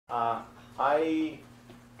I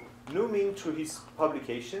knew Ming through his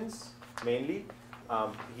publications, mainly.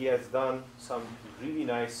 He has done some really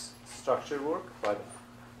nice structure work, but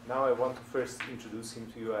now I want to first introduce him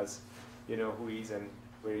to you as you know who he is and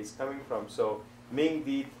where he's coming from. So Ming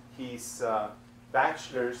did his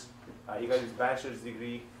bachelor's, he got his bachelor's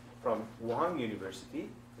degree from Wuhan University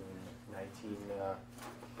in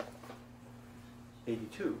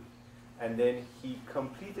 1982. And then he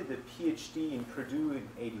completed a PhD in Purdue in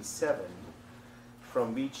 87,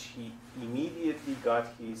 from which he immediately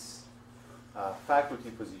got his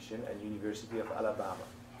faculty position at University of Alabama.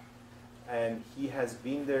 And he has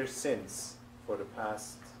been there since for the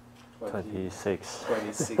past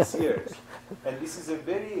 26 years. And this is a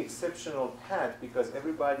very exceptional path because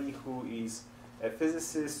everybody who is a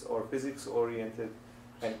physicist or physics-oriented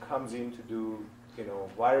and comes in to do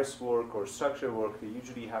virus work or structure work, they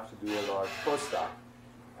usually have to do a large postdoc.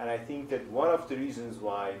 And I think that one of the reasons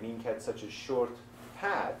why Ming had such a short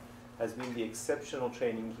path has been the exceptional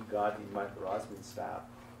training he got in Michael Rosman's lab.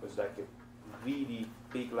 It was like a really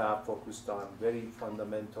big lab focused on very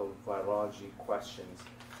fundamental virology questions.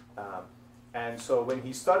 And so when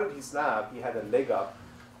he started his lab, he had a leg up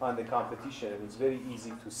on the competition, and it's very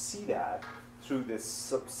easy to see that through the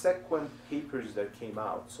subsequent papers that came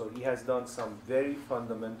out. So he has done some very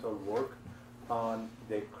fundamental work on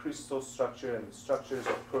the crystal structure and the structures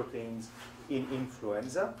of proteins in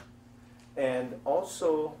influenza, and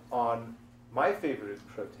also on my favorite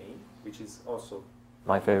protein, which is also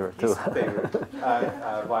my favorite too. His favorite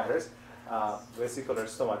virus, vesicular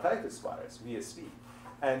stomatitis virus, VSV.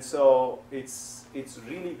 And so it's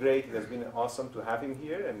really great. It has been awesome to have him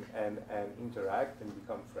here and interact and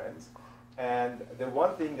become friends. And the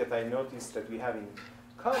one thing that I noticed that we have in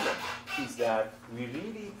common is that we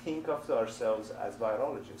really think of ourselves as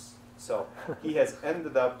virologists. So he has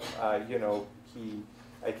ended up, I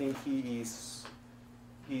think he's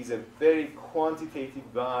a very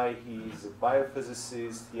quantitative guy. He's a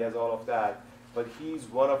biophysicist. He has all of that. But he's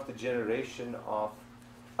one of the generation of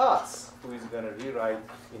us who is going to rewrite,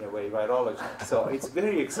 in a way, virology. So it's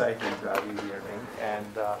very exciting to have you here, Ming,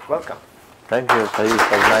 and welcome. Thank you, Thais,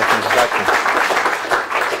 for the nice introduction.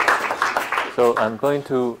 So I'm going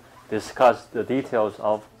to discuss the details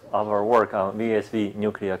of our work on VSV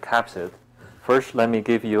nucleocapsid. First, let me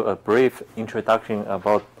give you a brief introduction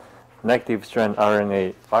about negative strand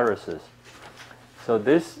RNA viruses. So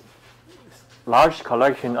this large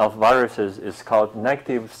collection of viruses is called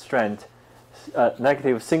negative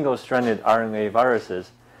single-stranded RNA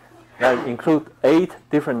viruses that include 8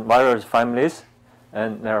 different virus families,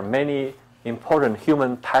 and there are many important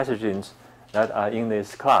human pathogens that are in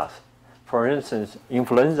this class. For instance,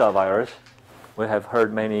 influenza virus, we have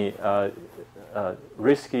heard many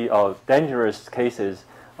risky or dangerous cases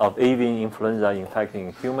of avian influenza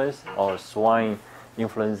infecting humans, or swine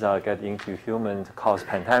influenza get into humans, cause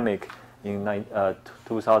pandemic in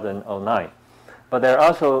 2009. But there are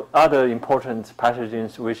also other important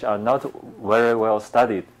pathogens which are not very well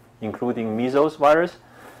studied, including measles virus.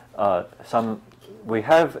 We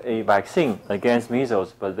have a vaccine against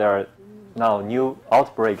measles, but there are now new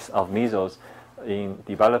outbreaks of measles in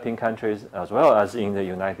developing countries as well as in the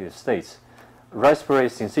United States. Respiratory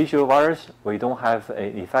syncytial virus, we don't have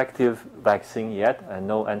an effective vaccine yet and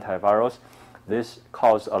no antivirals. This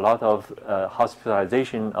caused a lot of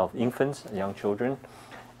hospitalization of infants, young children,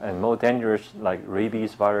 and more dangerous like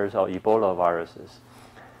rabies virus or Ebola viruses.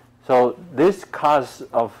 So this class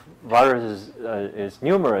of viruses is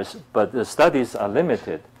numerous, but the studies are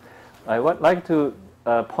limited. I would like to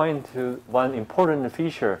point to one important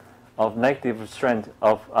feature of negative strand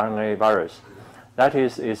of RNA virus. That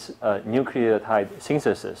is its nucleotide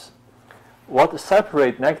synthesis. What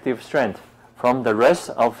separates negative strand from the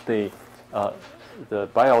rest of the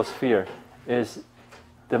biosphere is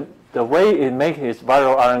the way it makes its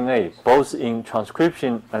viral RNA, both in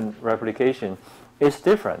transcription and replication, is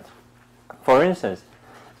different. For instance,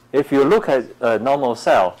 if you look at a normal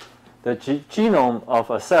cell, the genome of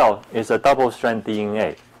a cell is a double-strand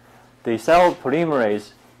DNA. The cell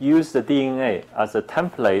polymerase uses the DNA as a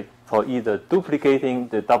template for either duplicating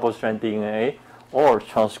the double-strand DNA or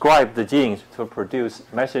transcribe the genes to produce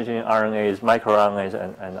messaging RNAs, microRNAs,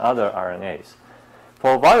 and other RNAs.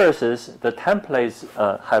 For viruses, the templates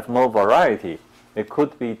have more variety. It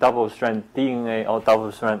could be double-strand DNA or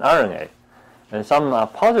double-strand RNA. And some are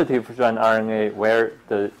positive strand RNA where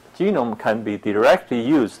the genome can be directly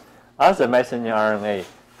used as a messenger RNA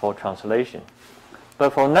for translation.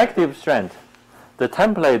 But for negative strand, the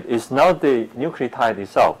template is not the nucleotide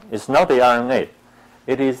itself. It's not the RNA.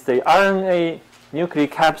 It is the RNA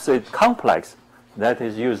nucleocapsid complex that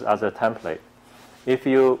is used as a template. if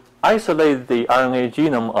you isolate the RNA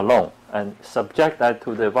genome alone and subject that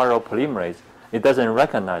to the viral polymerase, it doesn't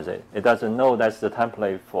recognize it. It doesn't know that's the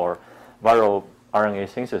template for viral RNA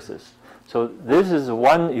synthesis. So this is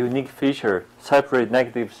one unique feature, separate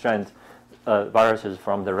negative strand viruses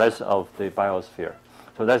from the rest of the biosphere.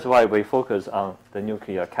 So that's why we focus on the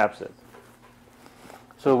nuclear capsid.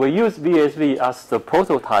 So we use VSV as the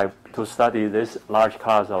prototype to study this large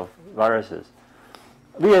class of viruses.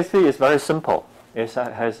 VSV is very simple. It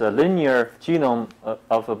has a linear genome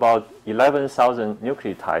of about 11,000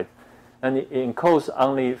 nucleotides, and it encodes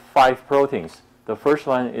only 5 proteins. The first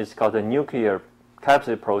one is called the nuclear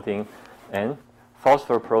capsid protein, and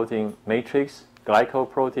phosphoprotein matrix,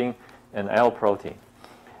 glycoprotein, and L protein.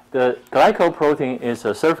 The glycoprotein is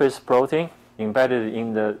a surface protein embedded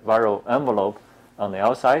in the viral envelope on the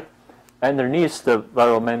outside. Underneath the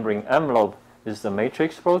viral membrane envelope is the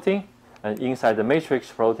matrix protein, and inside the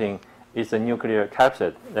matrix protein is the nuclear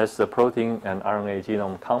capsid. That's the protein and RNA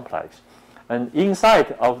genome complex. And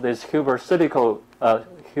inside of this superhelical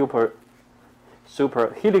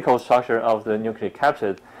structure of the nucleic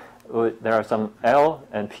capsid, there are some L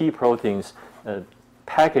and P proteins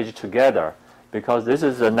packaged together, because this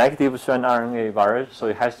is a negative strand RNA virus, so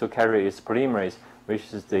it has to carry its polymerase,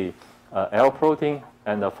 which is the L protein,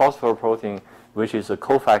 and the phosphoprotein, which is a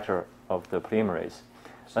cofactor of the polymerase.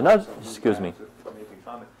 Another, excuse me.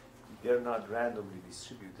 They're not randomly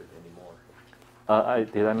distributed anymore.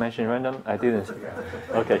 Did I mention random? I didn't.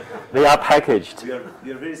 Okay, they are packaged. We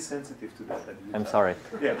are very sensitive to that. I'm sorry.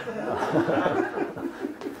 Yeah.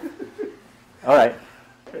 All right.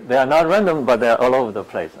 They are not random, but they are all over the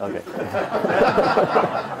place. Okay.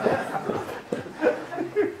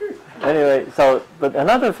 Anyway, but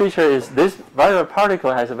another feature is this viral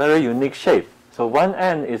particle has a very unique shape. So one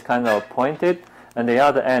end is kind of pointed, and the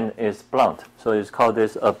other end is blunt. So it's called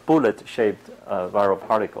this a bullet-shaped viral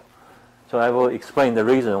particle. So I will explain the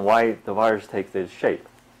reason why the virus takes this shape.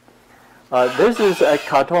 This is a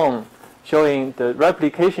cartoon showing the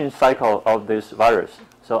replication cycle of this virus.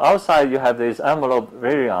 So outside you have this envelope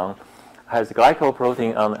virion, has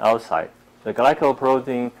glycoprotein on the outside. The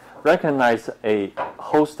glycoprotein recognizes a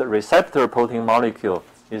host receptor protein molecule,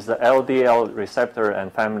 is the LDL receptor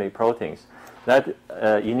and family proteins that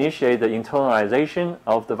initiate the internalization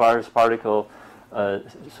of the virus particle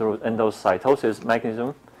through endocytosis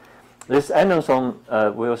mechanism. This endosome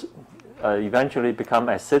will eventually become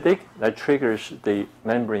acidic. That triggers the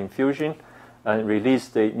membrane fusion and release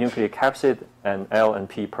the nucleic capsid and L and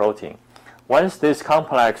P protein. Once this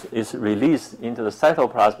complex is released into the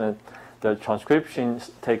cytoplasm, the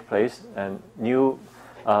transcriptions take place and new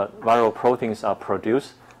viral proteins are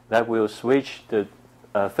produced that will switch the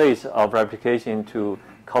phase of replication to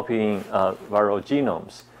copying viral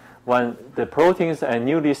genomes. When the proteins and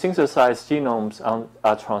newly synthesized genomes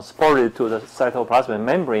are transported to the cytoplasmic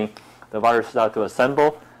membrane, the virus starts to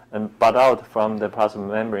assemble and bud out from the plasma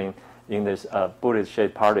membrane in these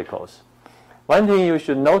bullet-shaped particles. One thing you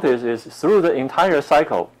should notice is through the entire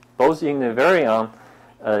cycle, both in the virion,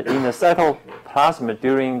 in the cytoplasm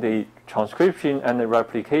during the transcription and the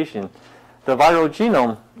replication, the viral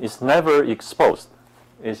genome is never exposed.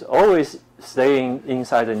 It's always staying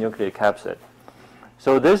inside the nucleic capsid.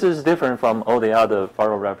 So this is different from all the other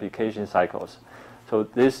viral replication cycles. So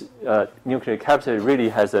this nucleic capsid really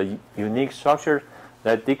has a unique structure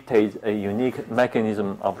that dictates a unique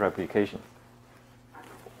mechanism of replication.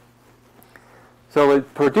 So we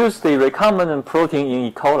produce the recombinant protein in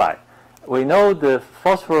E. coli. We know the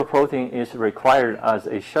phosphoprotein is required as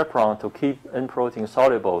a chaperone to keep N protein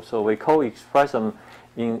soluble, so we co-express them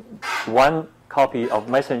in one copy of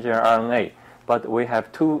messenger RNA, but we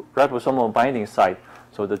have 2 ribosomal binding sites,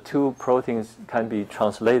 so the 2 proteins can be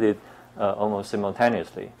translated almost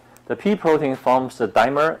simultaneously. The P protein forms the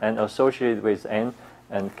dimer and associated with N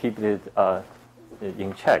and keep it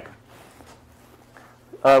in check.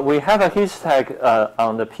 We have a his tag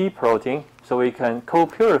on the P protein, so we can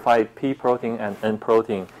co-purify P protein and N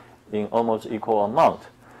protein in almost equal amount.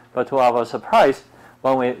 But to our surprise,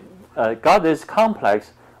 when we got this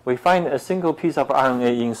complex, we find a single piece of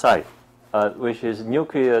RNA inside, which is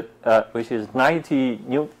 90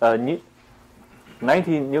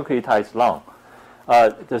 nucleotides long.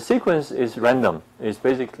 The sequence is random. It's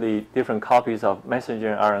basically different copies of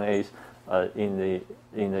messenger RNAs in the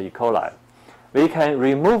E. coli. We can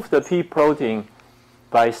remove the P protein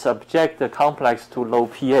by subject the complex to low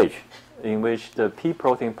pH, in which the P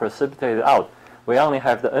protein precipitated out. We only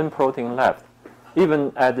have the N protein left.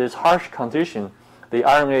 Even at this harsh condition, the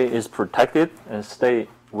RNA is protected and stay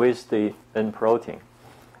with the N protein.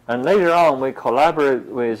 And later on, we collaborate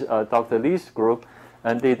with Dr. Lee's group,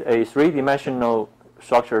 and did a three-dimensional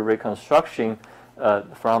structure reconstruction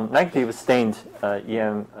from negative stained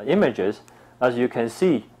EM images. As you can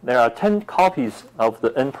see, there are 10 copies of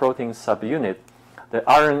the N protein subunit. The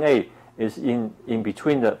RNA is in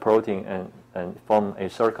between the protein and form a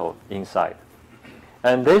circle inside.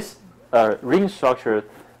 And this ring structure,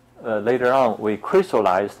 later on, we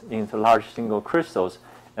crystallized into large single crystals,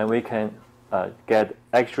 and we can get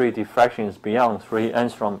X-ray diffractions beyond 3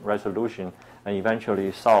 angstrom resolution and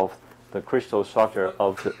eventually solve the crystal structure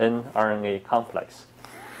of the N-RNA complex.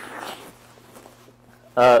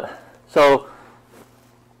 So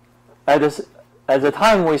at the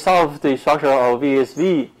time we solved the structure of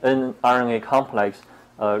VSV N-RNA complex,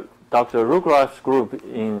 Dr. Rougraf's group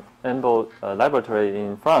in EMBO laboratory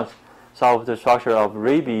in France solved the structure of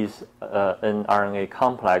rabies N-RNA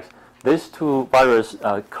complex. These two viruses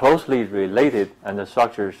are closely related and the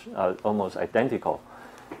structures are almost identical.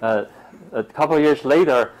 A couple of years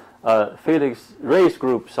later, Felix Rey's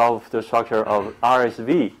group solved the structure of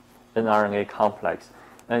RSV N-RNA complex.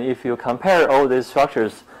 And if you compare all these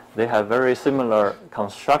structures, they have very similar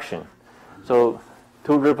construction. So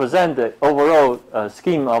to represent the overall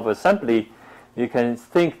scheme of assembly, you can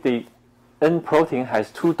think the N protein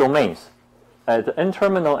has 2 domains. At the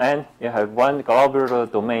N-terminal end, you have one globular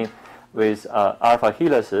domain with alpha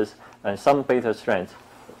helices and some beta strands.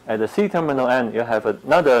 At the C-terminal end, you have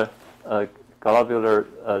another globular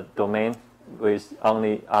domain with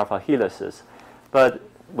only alpha helices. But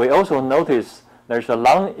we also notice there's a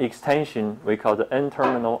long extension we call the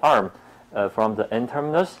N-terminal arm from the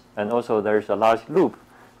N-terminus, and also there's a large loop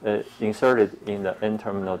inserted in the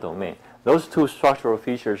N-terminal domain. Those 2 structural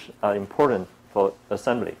features are important for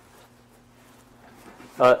assembly.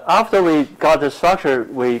 After we got the structure,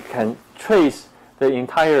 we can trace the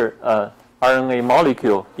entire RNA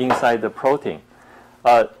molecule inside the protein.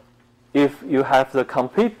 If you have the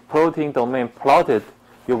complete protein domain plotted,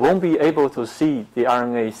 you won't be able to see the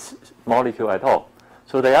RNA molecule at all.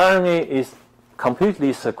 So the RNA is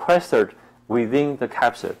completely sequestered within the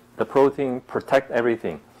capsid. The protein protects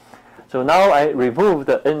everything. So now I remove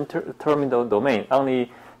the N-terminal domain,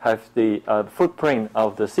 only have the footprint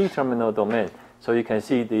of the C-terminal domain, so you can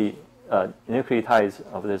see the nucleotides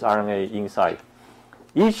of this RNA inside.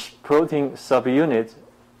 Each protein subunit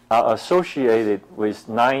are associated with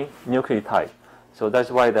 9 nucleotides. So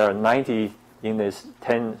that's why there are 90 in this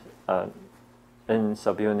 10 N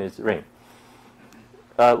subunits ring.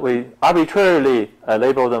 We arbitrarily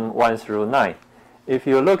label them 1 through 9. If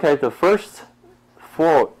you look at the first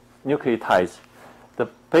 4 nucleotides, the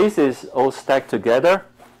bases all stacked together,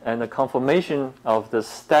 and the conformation of the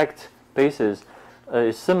stacked bases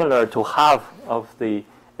is similar to half of the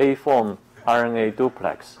A-form RNA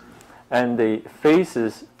duplex. And the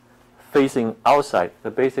faces facing outside,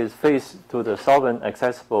 the bases face to the solvent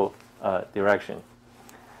accessible direction.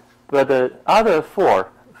 But the other 4,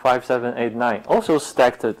 5, 7, 8, 9, also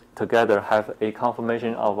stacked together have a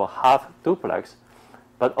conformation of a half duplex,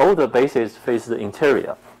 but all the bases face the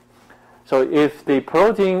interior. So if the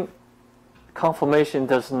protein conformation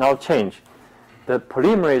does not change, the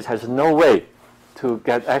polymerase has no way to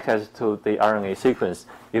get access to the RNA sequence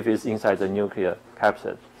if it's inside the nuclear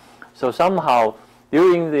capsid. So somehow,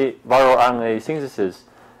 during the viral RNA synthesis,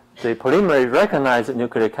 the polymerase recognizes the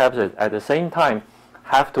nuclear capsid at the same time,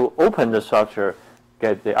 have to open the structure,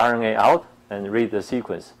 get the RNA out, and read the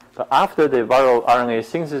sequence. But after the viral RNA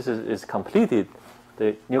synthesis is completed,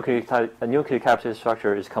 the nuclear capsid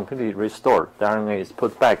structure is completely restored. The RNA is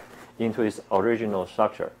put back into its original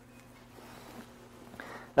structure.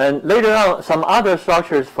 And later on, some other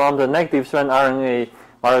structures from the negative strand RNA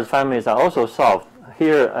virus families are also solved.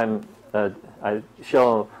 Here I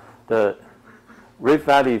show the Rift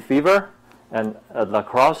Valley fever and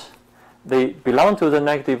lacrosse. They belong to the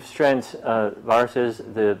negative strand viruses,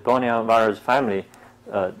 the Birmingham virus family,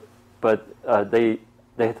 but they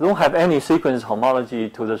don't have any sequence homology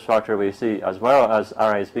to the structure we see, as well as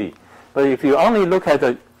RSV. But if you only look at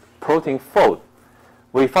the protein fold,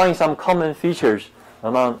 we find some common features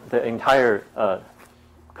among the entire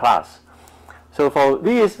class. So for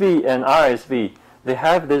VSV and RSV, they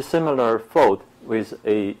have this similar fold with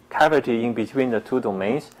a cavity in between the 2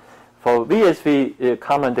 domains. For VSV, it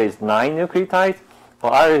accommodates 9 nucleotides.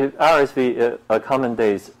 For RSV, it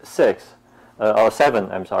accommodates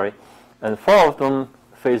 7, and 4 of them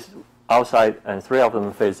face outside and 3 of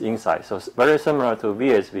them face inside. So it's very similar to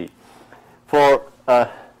VSV. For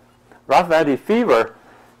Rift Valley fever,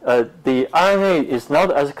 the RNA is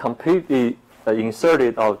not as completely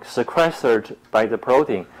inserted or sequestered by the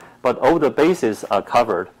protein, but all the bases are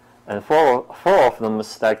covered, and four of them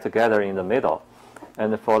stacked together in the middle.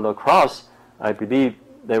 And for lacrosse, I believe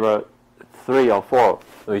there were 3 or 4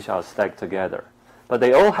 which are stacked together. But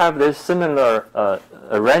they all have this similar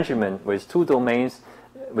arrangement with 2 domains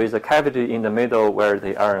with a cavity in the middle where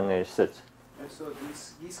the RNA sits. And so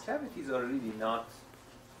these cavities are really not,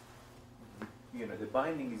 the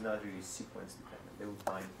binding is not really sequence dependent. They would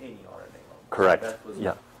bind any RNA. Correct. So that was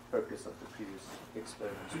yeah. the purpose of the previous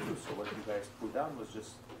experiments too. So what you guys put down was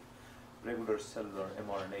just regular cellular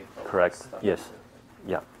mRNA. Correct. Yes.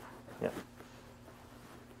 Yeah. Yeah.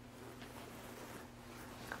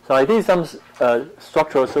 So I did some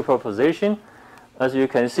structural superposition. As you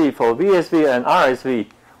can see, for VSV and RSV,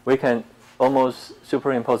 we can almost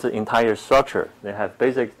superimpose the entire structure. They have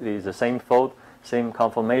basically the same fold, same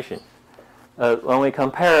conformation. When we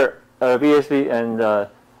compare VSV and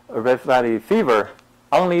Rift Valley fever,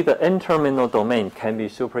 only the N-terminal domain can be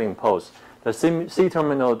superimposed. The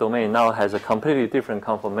C-terminal domain now has a completely different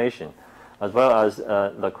conformation, as well as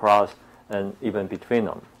the cross and even between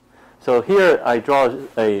them. So here I draw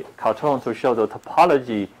a cartoon to show the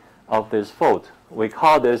topology of this fold. We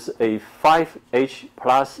call this a 5H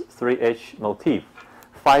plus 3H motif.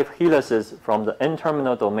 5 helices from the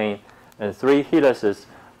N-terminal domain and 3 helices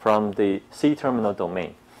from the C-terminal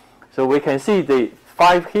domain. So we can see the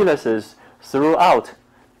 5 helices throughout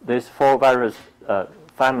these 4 virus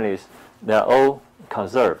families. They are all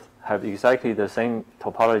conserved, have exactly the same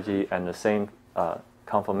topology and the same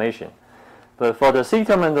conformation. But for the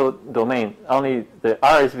C-terminal domain, only the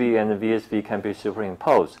RSV and the VSV can be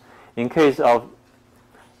superimposed. In case of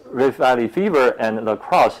Rift Valley fever and La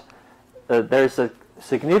Crosse, there is a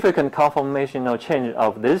significant conformational change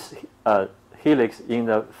of this helix in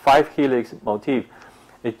the 5 helix motif.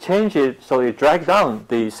 It changes, so it drags down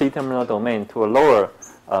the C-terminal domain to a lower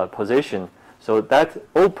position. So that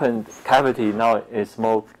open cavity now is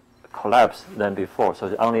more collapsed than before. So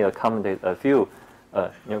it only accommodates a few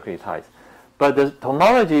nucleotides. But the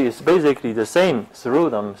homology is basically the same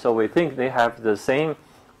through them. So we think they have the same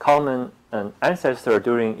common ancestor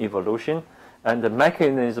during evolution, and the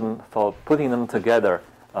mechanism for putting them together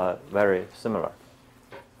are very similar.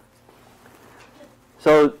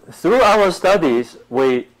 So through our studies,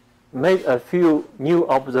 we made a few new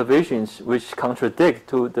observations which contradict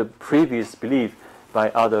to the previous belief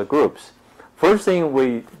by other groups. First thing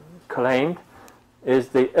we claimed is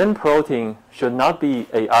the N protein should not be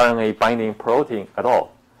a RNA binding protein at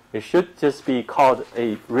all. It should just be called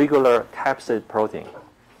a regular capsid protein.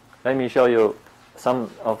 Let me show you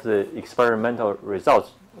some of the experimental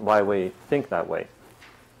results why we think that way.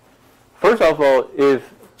 First of all,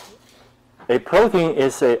 if a protein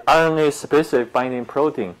is a RNA-specific binding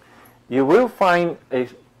protein, you will find a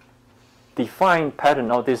defined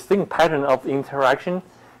pattern or distinct pattern of interaction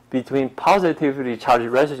between positively charged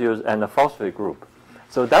residues and the phosphate group.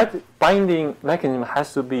 So that binding mechanism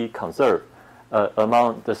has to be conserved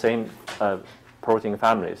among the same protein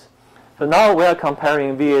families. So now we are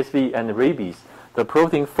comparing VSV and rabies. The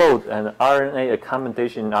protein fold and RNA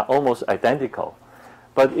accommodation are almost identical.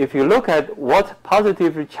 But if you look at what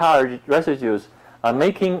positively charged residues are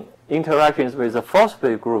making interactions with the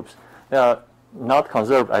phosphate groups, they are not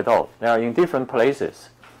conserved at all. They are in different places.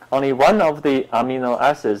 Only one of the amino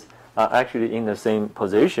acids are actually in the same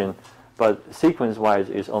position, but sequence-wise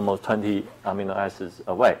is almost 20 amino acids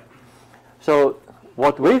away. So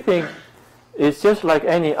what we think is just like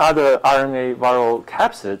any other RNA viral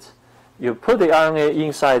capsids, you put the RNA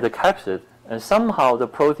inside the capsid, and somehow the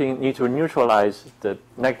protein needs to neutralize the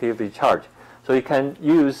negatively charged. So you can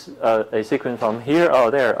use a sequence from here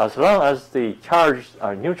or there. As long as the charges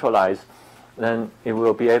are neutralized, then it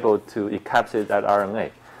will be able to encapsulate that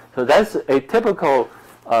RNA. So that's a typical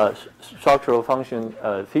structural function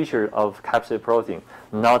feature of capsid protein,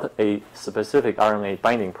 not a specific RNA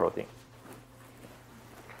binding protein.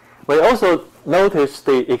 We also noticed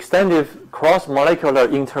the extensive cross-molecular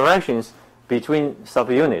interactions between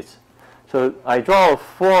subunits. So I draw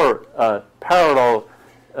 4 parallel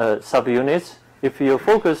subunits. If you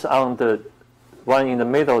focus on the one in the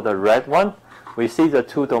middle, the red one, we see the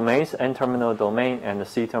 2 domains, N-terminal domain and the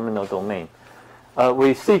C-terminal domain.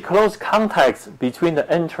 We see close contacts between the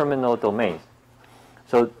N-terminal domains.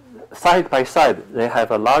 So side by side, they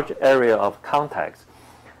have a large area of contacts.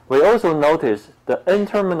 We also notice the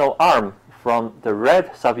N-terminal arm from the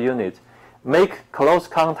red subunit make close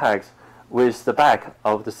contacts with the back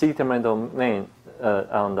of the C-terminal domain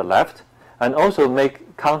on the left, and also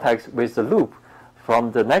make contacts with the loop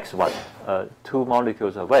from the next one, 2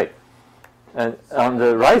 molecules away. And on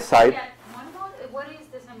the right side, what is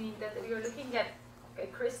this? I mean, that you're looking at a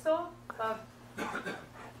crystal?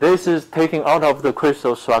 This is taken out of the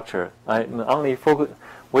crystal structure. I'm only focus.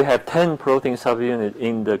 We have 10 protein subunits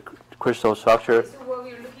in the crystal structure. So what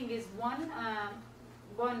we're looking is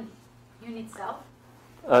one unit cell.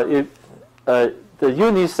 The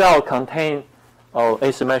unit cell contain, or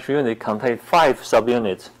asymmetric unit contain 5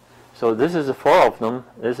 subunits. So this is 4 of them.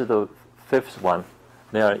 This is the 5th one.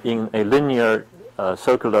 They are in a linear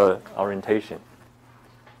circular orientation.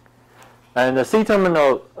 And the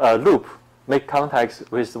C-terminal loop make contacts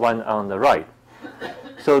with the one on the right.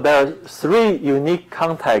 So there are 3 unique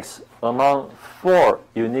contacts among 4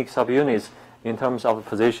 unique subunits in terms of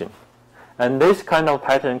position. And this kind of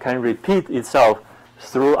pattern can repeat itself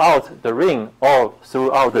throughout the ring or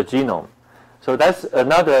throughout the genome. So that's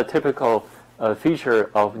another typical feature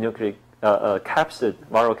of nucleic capsid,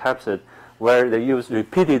 viral capsid, where they use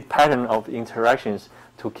repeated pattern of interactions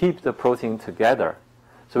to keep the protein together.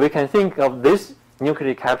 So we can think of this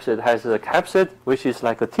nucleic capsid as a capsid, which is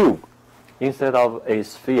like a tube instead of a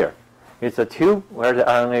sphere. It's a tube where the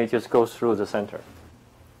RNA just goes through the center.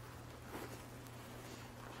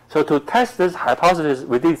 So to test this hypothesis,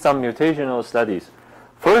 we did some mutational studies.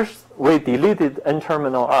 First, we deleted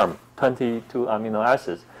N-terminal arm, 22 amino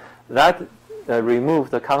acids. That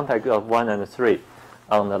removed the contact of 1 and 3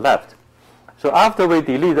 on the left. So after we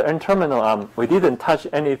delete the N-terminal arm, we didn't touch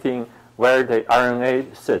anything where the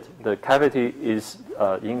RNA sits. The cavity is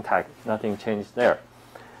intact, nothing changed there.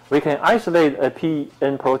 We can isolate a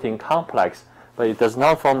PN protein complex, but it does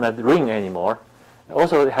not form that ring anymore.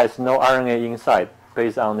 Also, it has no RNA inside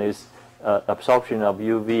based on this absorption of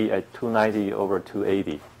UV at 290 over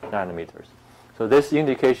 280 nanometers. So this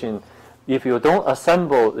indication, if you don't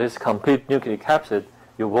assemble this complete nucleic capsid,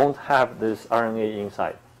 you won't have this RNA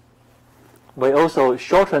inside. We also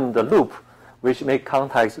shorten the loop, which make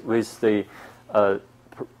contacts with the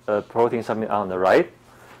protein subunit on the right.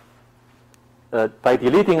 By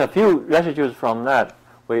deleting a few residues from that,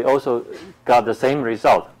 we also got the same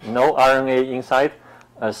result. No RNA inside,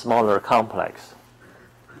 a smaller complex.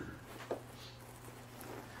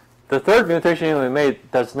 The third mutation we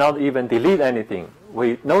made does not even delete anything.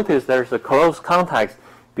 We notice there's a close contact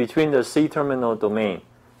between the C-terminal domain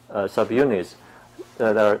subunits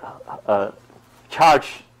that are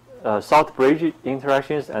charged salt bridge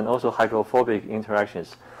interactions and also hydrophobic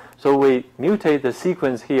interactions. So we mutate the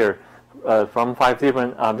sequence here from 5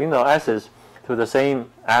 different amino acids to the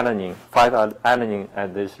same alanine, 5 alanine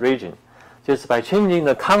at this region. Just by changing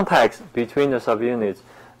the contacts between the subunits,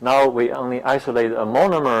 now we only isolate a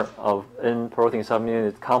monomer of N protein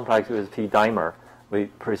subunit complex with P dimer. We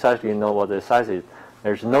precisely know what the size is.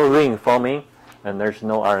 There's no ring forming, and there's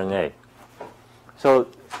no RNA. So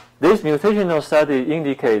this mutational study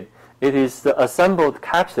indicate it is the assembled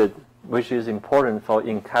capsid which is important for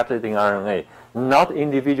encapsulating RNA, not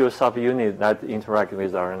individual subunits that interact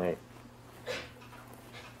with RNA.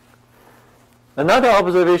 Another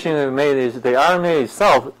observation we made is the RNA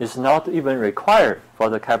itself is not even required for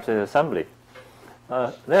the capsid assembly.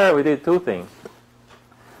 There we did 2 things.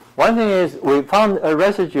 One thing is we found a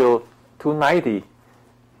residue 290.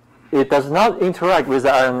 It does not interact with the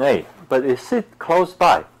RNA, but it sits close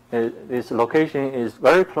by. Its location is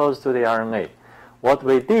very close to the RNA. What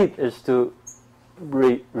we did is to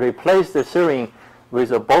replace the serine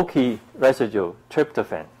with a bulky residue,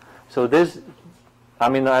 tryptophan. So this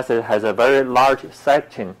amino acid has a very large side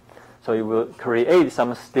chain, so it will create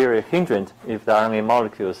some steric hindrance if the RNA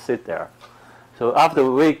molecules sit there. So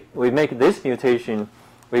after we make this mutation,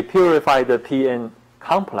 we purify the PN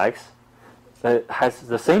complex that has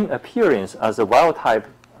the same appearance as the wild type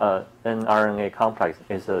nRNA complex.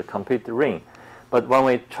 It's a complete ring. But when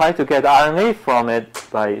we try to get RNA from it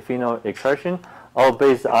by phenol extraction or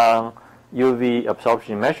based on UV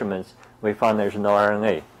absorption measurements, we found there's no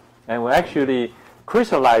RNA. And we actually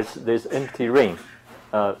crystallize this empty ring.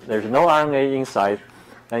 There's no RNA inside.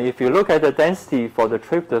 And if you look at the density for the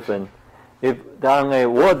tryptophan, if the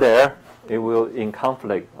RNA were there, it will in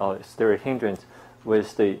conflict or steric hindrance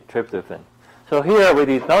with the tryptophan. So here we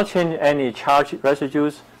did not change any charge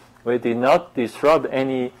residues. We did not disrupt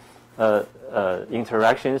any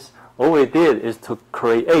interactions. All we did is to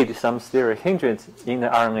create some steric hindrance in the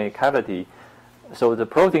RNA cavity. So the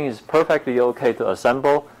protein is perfectly okay to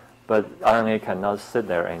assemble, but RNA cannot sit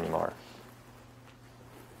there anymore.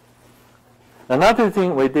 Another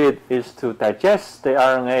thing we did is to digest the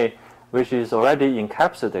RNA, which is already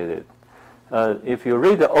encapsulated. If you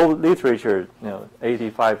read the old literature,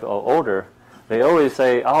 85 or older, they always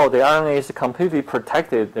say, oh, the RNA is completely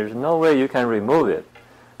protected. There's no way you can remove it.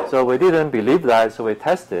 So we didn't believe that, so we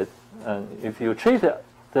tested. And if you treat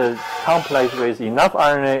the complex with enough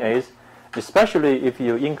RNase, especially if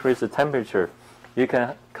you increase the temperature, you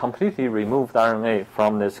can completely remove the RNA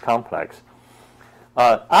from this complex.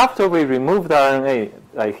 After we remove the RNA,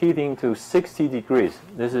 like heating to 60 degrees,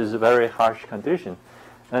 this is a very harsh condition,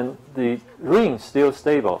 and the ring is still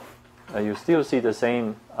stable. You still see the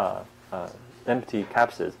same empty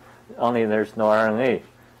capsids, only there's no RNA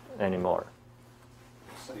anymore.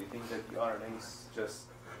 So you think that the RNA just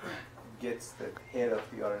gets the head of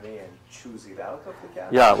the RNA and chews it out of the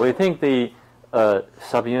capsid? Yeah, we think the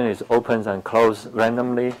subunits opens and close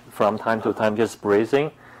randomly from time to time, just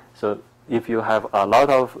breathing. So if you have a lot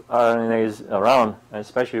of RNAs around,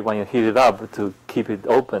 especially when you heat it up to keep it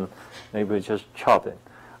open, maybe just chop it.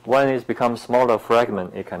 When it becomes smaller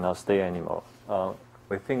fragment, it cannot stay anymore.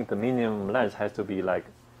 We think the minimum length has to be like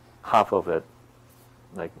half of it,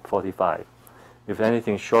 like 45. If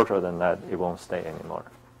anything shorter than that, it won't stay anymore.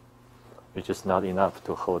 It's just not enough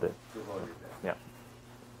to hold it. Yeah.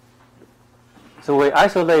 So we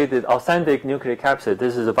isolated authentic nucleocapsid.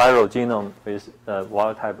 This is a viral genome with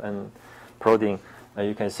wild type and protein.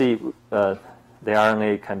 You can see the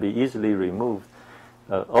RNA can be easily removed.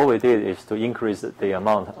 All we did is to increase the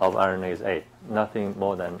amount of RNase A, nothing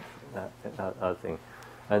more than that thing.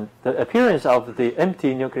 And the appearance of the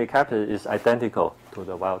empty nucleocapsid is identical to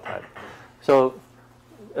the wild type. So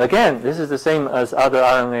again, this is the same as other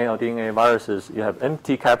RNA or DNA viruses. You have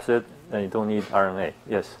empty capsid and you don't need RNA.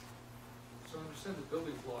 Yes? So I understand the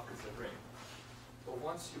building block is a ring. But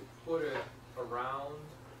once you put it around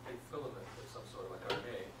a filament of some sort, like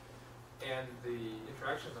RNA, and the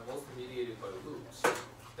interactions are mostly mediated by loops,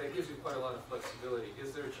 that gives you quite a lot of flexibility.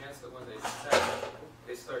 Is there a chance that when they set,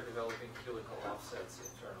 they start developing helical offsets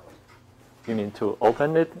internally? You mean to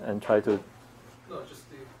open it and try to... No, just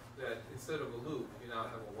that instead of a loop, you now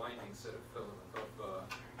have a winding set of filament of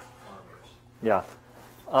monomers. Yeah.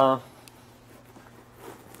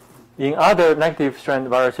 In other negative strand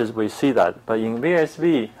viruses, we see that. But in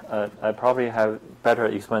VSV, I probably have better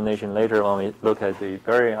explanation later when we look at the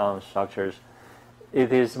virion structures.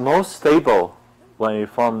 It is most stable when you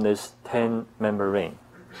form this 10-member ring.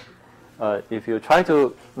 If you try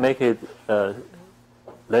to make it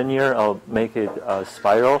linear or make it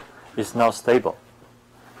spiral, it's not stable.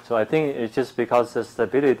 So I think it's just because of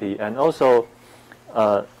stability. And also,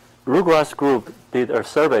 Rugra's group did a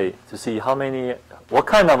survey to see what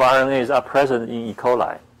kind of RNAs are present in E.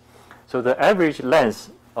 coli. So the average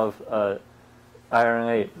length of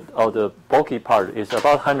RNA, or the bulky part, is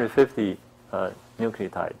about 150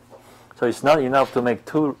 nucleotide. So it's not enough to make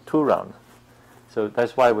two rounds. So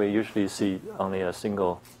that's why we usually see only a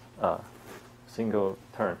single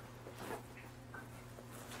turn.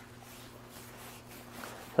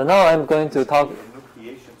 So now I'm going to talk...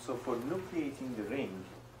 Nucleation. So for nucleating the ring,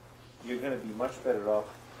 you're going to be much better off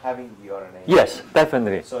having the RNA. Yes,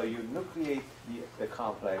 definitely. So you nucleate the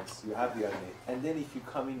complex, you have the RNA, and then if you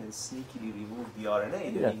come in and sneakily remove the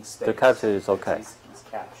RNA, the ring stays. The capsid is okay. It's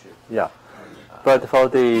captured. Yeah. But for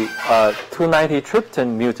the 290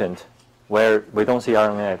 tryptophan mutant, where we don't see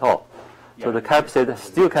RNA at all, so the capsid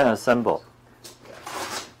still can assemble.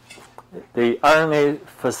 The RNA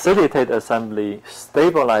facilitate assembly,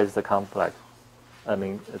 stabilize the complex,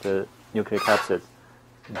 the nucleocapsid,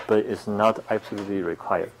 but it's not absolutely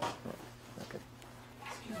required. Okay.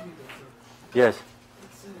 Excuse me, doctor. Yes.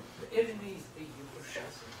 It's the RNase A you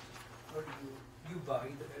purchase, or you buy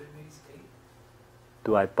the RNase A?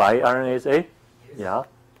 Do I buy RNase A? Yes. Yeah.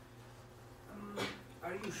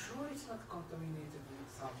 Are you sure it's not contaminated with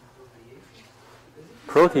some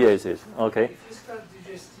proteases? Proteases, okay. If you start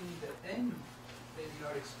digesting the N, then you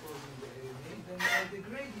are exposing the RNA, then you are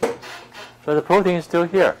degrading it. But the protein is still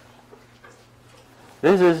here.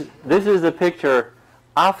 This is the picture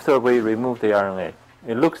after we remove the RNA.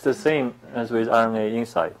 It looks the same as with RNA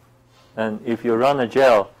inside. And if you run a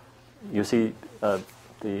gel, you see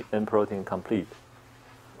the N protein complete.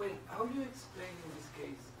 Well, how do you explain in this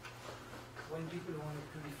case when people want to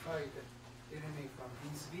purify the RNA from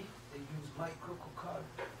VSV, they use micrococcal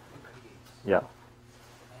nuclease. Yeah.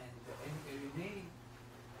 And the mRNA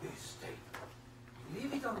is stable. You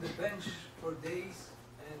leave it on the bench for days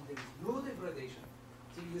and there is no degradation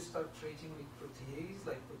till you start treating with protease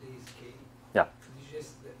like protease K. Yeah.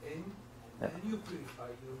 Digest the N and Yeah. then you purify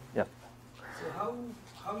your. Yeah. So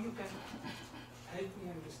how you can help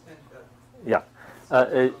me understand that? Yeah.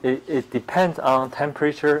 It depends on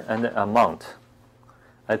temperature and the amount.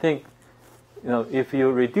 I think, if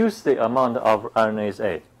you reduce the amount of RNase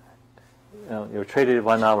A, you treat it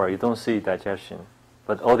 1 hour, you don't see digestion.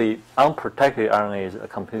 But all the unprotected RNAs are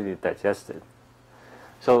completely digested.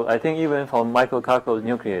 So I think even for micrococcal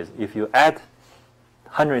nuclease, if you add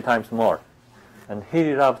 100 times more and heat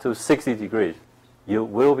it up to 60 degrees, you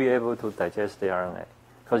will be able to digest the RNA.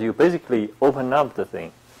 Because you basically open up the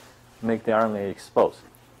thing make the RNA exposed.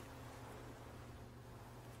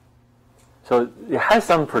 So it has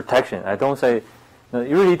some protection. I don't say, it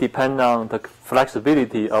really depends on the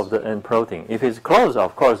flexibility of the N protein. If it's closed,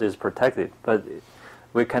 of course, it's protected. But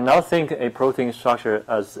we cannot think a protein structure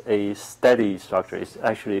as a steady structure. It's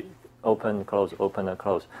actually open, close, open, and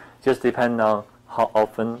close. Just depends on how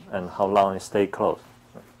often and how long it stays closed.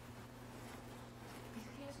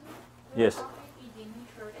 Excuse me? Yes. Will it be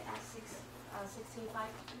denatured at 65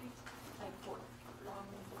 degrees, like for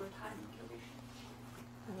longer time incubation?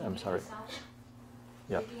 I'm sorry.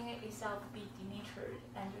 Yeah. The DNA itself be denatured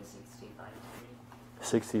under 65 degrees.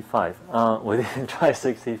 65. We didn't try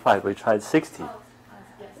 65. We tried 60. Oh,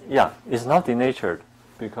 yes. Yeah, it's not denatured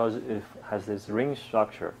because it has this ring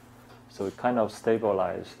structure, so it kind of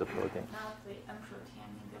stabilizes the protein. Not the M protein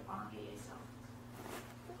in the RNA itself.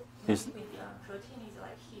 It's, Maybe the protein is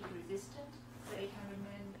like heat resistant, so it can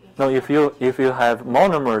remain in. no, if you have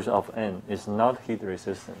monomers of N, it's not heat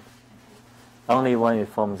resistant. Only when it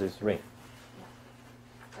forms this ring. Yeah.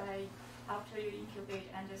 But after you incubate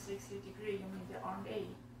under 60 degrees, you mean the RNA,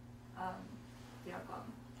 they are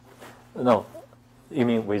gone. No, you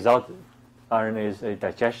mean without RNA's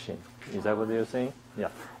digestion? Is that what you're saying? Yeah,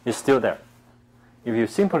 it's still there. If you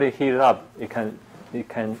simply heat it up, it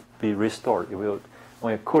can be restored. It will,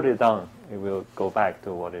 when you cool it down, it will go back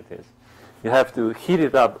to what it is. You have to heat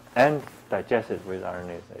it up and digest it with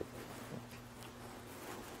RNase.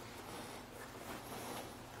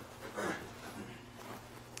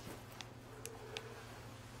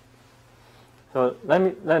 So let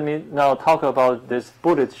me now talk about this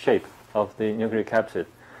bullet shape of the nucleocapsid.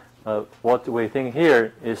 What we think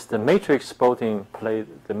here is the matrix protein played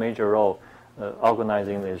the major role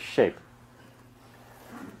organizing this shape.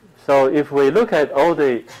 So if we look at all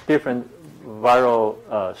the different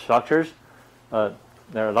viral structures, there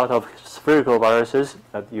are a lot of spherical viruses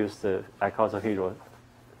that use the icosahedral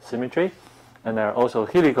symmetry, and there are also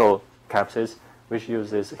helical capsids which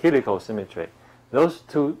use this helical symmetry. Those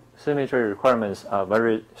two symmetry requirements are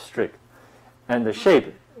very strict, and the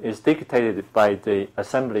shape is dictated by the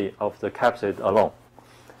assembly of the capsid alone.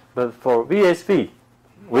 But for VSV,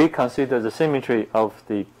 we consider the symmetry of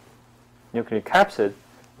the nucleocapsid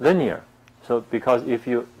linear. So because if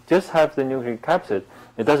you just have the nucleocapsid,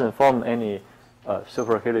 it doesn't form any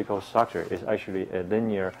superhelical structure. It's actually a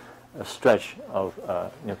linear stretch of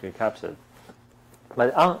nucleocapsid.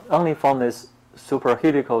 But only form this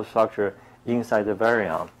superhelical structure inside the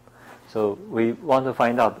virion. So we want to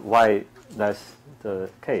find out why that's the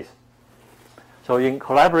case. So in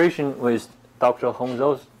collaboration with Dr. Hong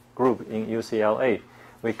Zhou's group in UCLA,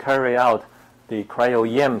 we carry out the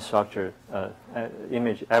cryo-EM structure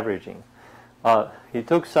image averaging. He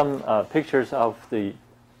took some pictures of the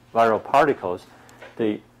viral particles.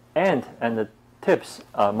 The end and the tips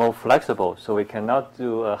are more flexible, so we cannot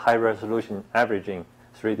do a high-resolution averaging,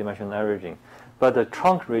 three-dimensional averaging. But the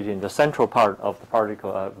trunk region, the central part of the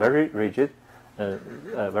particle, are very rigid,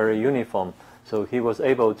 very uniform. So he was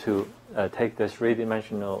able to take the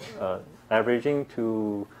three-dimensional averaging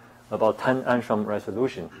to about 10 angstrom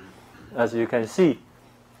resolution. As you can see,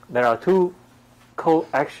 there are two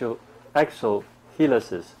coaxial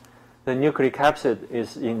helices. The nucleocapsid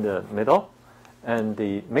is in the middle, and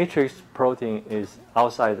the matrix protein is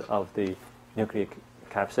outside of the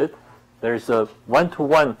nucleocapsid. There is a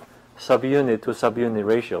 1-to-1 subunit to subunit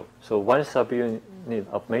ratio. So one subunit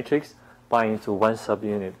of matrix binds to one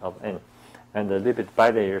subunit of N. And the lipid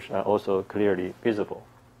bilayers are also clearly visible.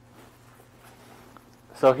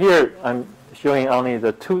 So here I'm showing only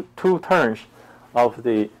the two turns of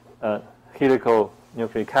the helical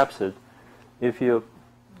nucleocapsid. If you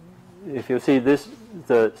see this,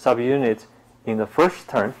 the subunit in the first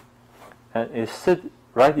turn, and it sits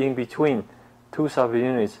right in between two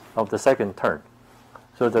subunits of the second turn.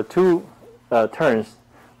 So the two turns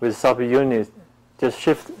with subunits just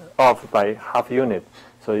shift off by half unit.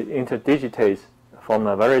 So it interdigitates from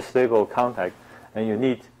a very stable contact, and you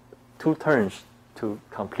need two turns to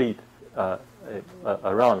complete a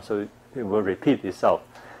round, so it will repeat itself.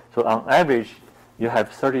 So on average, you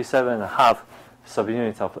have 37.5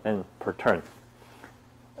 subunits of N per turn.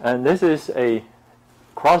 And this is a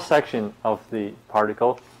cross-section of the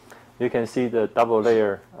particle. You can see the double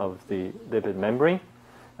layer of the lipid membrane.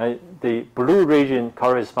 The blue region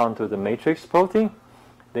corresponds to the matrix protein.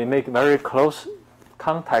 They make very close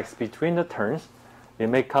contacts between the turns. They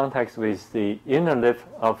make contacts with the inner lip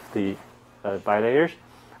of the bilayers,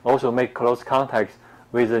 also make close contacts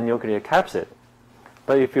with the nucleocapsid.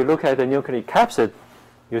 But if you look at the nucleocapsid,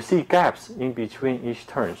 you see gaps in between each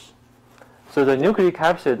turns. So the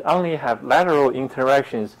nucleocapsid only have lateral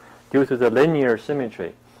interactions due to the linear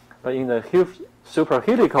symmetry. But in the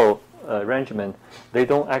suprahelical arrangement, they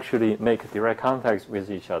don't actually make direct contacts with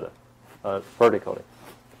each other vertically.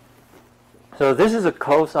 So this is a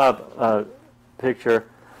close-up picture.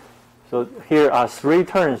 So here are 3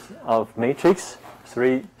 turns of matrix,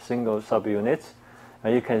 3 single subunits,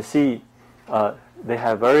 and you can see they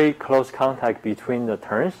have very close contact between the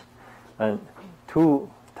turns, and 2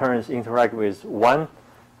 turns interact with 1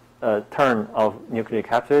 turn of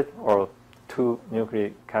nucleocapsid, or 2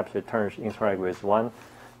 nucleocapsid turns interact with 1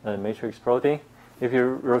 matrix protein. If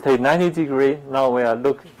you rotate 90 degrees, now we are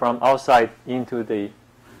looking from outside into the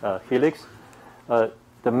helix.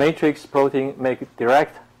 The matrix protein make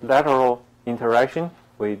direct lateral interaction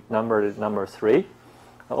with number 3.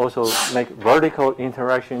 Also make vertical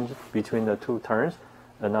interactions between the 2 turns,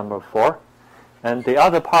 number 4. And the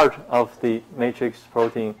other part of the matrix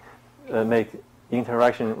protein make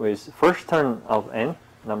interaction with first turn of N,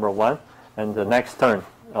 number 1, and the next turn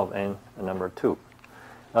of N, number 2.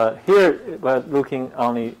 Here we're looking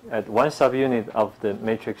only at 1 subunit of the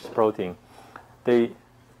matrix protein. The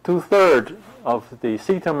 2/3 of the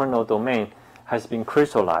C-terminal domain has been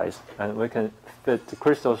crystallized, and we can fit the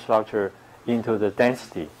crystal structure into the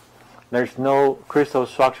density. There's no crystal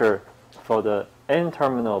structure for the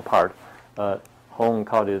N-terminal part. Hong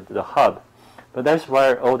called it the hub. But that's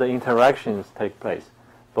where all the interactions take place,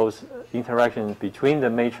 both interactions between the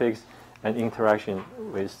matrix and interaction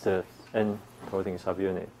with the N-protein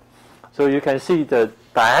subunit. So you can see the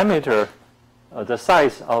diameter, the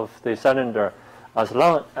size of the cylinder, as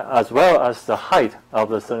well as the height of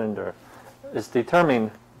the cylinder, is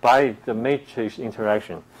determined by the matrix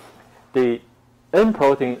interaction. The N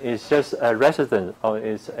protein is just a resident, or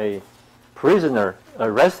is a prisoner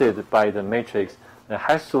arrested by the matrix that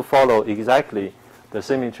has to follow exactly the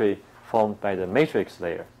symmetry formed by the matrix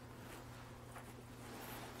layer.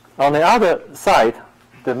 On the other side,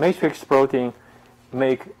 the matrix protein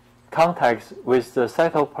make contacts with the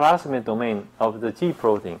cytoplasmic domain of the G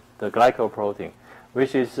protein, the glycoprotein,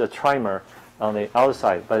 which is a trimer on the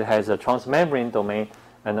outside, but it has a transmembrane domain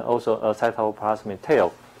and also a cytoplasmic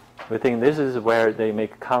tail. We think this is where they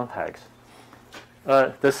make contacts.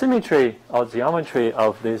 The symmetry or geometry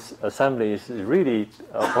of this assembly is really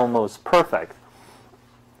almost perfect.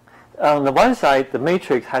 On the one side, the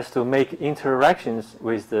matrix has to make interactions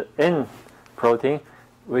with the N protein,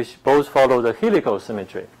 which both follow the helical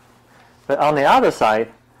symmetry. But on the other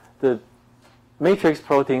side, the matrix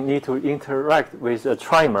protein need to interact with a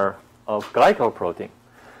trimer of glycoprotein.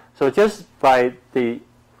 So just by the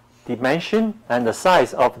dimension and the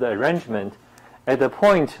size of the arrangement, at the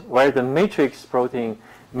point where the matrix protein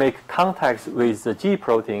make contacts with the G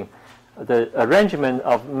protein, the arrangement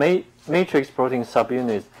of matrix protein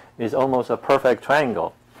subunits is almost a perfect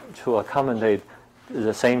triangle to accommodate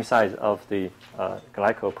the same size of the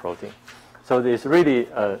glycoprotein. So it's really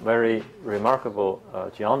a very remarkable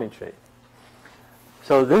geometry.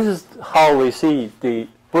 So this is how we see the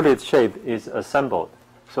bullet shape is assembled.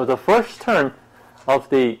 So the first turn of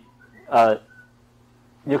the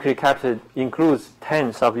nucleocapsid includes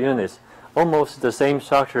 10 subunits, almost the same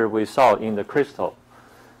structure we saw in the crystal.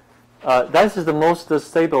 That is the most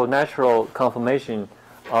stable natural conformation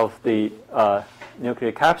of the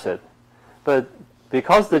nucleocapsid. But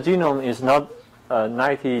because the genome is not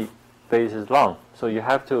 90 bases long, so you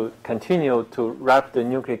have to continue to wrap the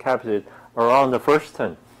nucleocapsid around the first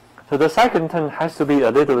turn. So the second turn has to be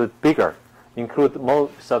a little bit bigger, include more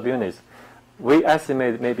subunits. We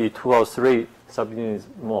estimate maybe 2 or 3 subunits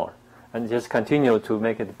more, and just continue to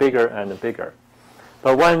make it bigger and bigger.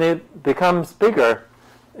 But when it becomes bigger,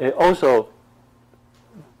 it also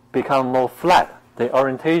becomes more flat. The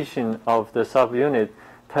orientation of the subunit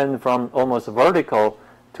turns from almost vertical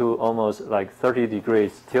to almost like 30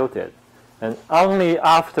 degrees tilted. And only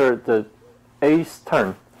after the 8th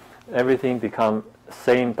turn, everything becomes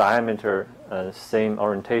same diameter and same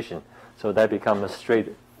orientation. So that becomes a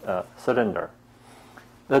straight cylinder.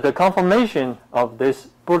 The conformation of this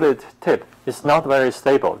bullet tip is not very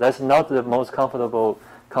stable. That's not the most comfortable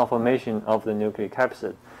conformation of the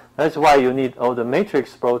nucleocapsid. That's why you need all the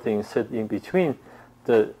matrix proteins sit in between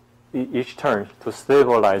each turn to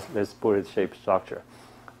stabilize this bullet-shaped structure.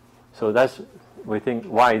 So that's, we think,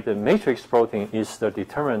 why the matrix protein is the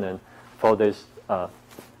determinant for this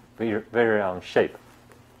virion shape.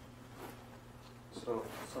 So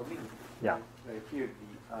Ming, yeah. Right here,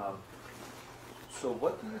 so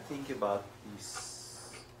what do you think about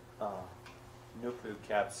this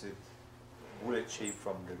nucleocapsid bullet shape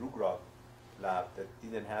from the Rugrov lab that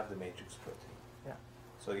didn't have the matrix protein? Yeah.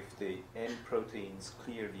 So if the N proteins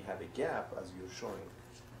clearly have a gap, as you're showing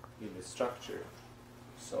in the structure,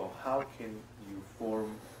 So how can you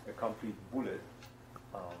form a complete bullet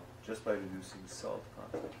just by reducing salt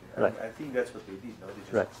content? Right. I think that's what they did. No, they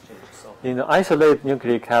just Right. exchanged salt. In the isolated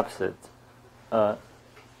nucleocapsid,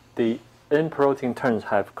 the end protein terms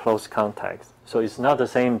have close contact. So it's not the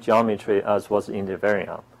same geometry as was in the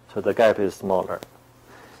virion. So the gap is smaller.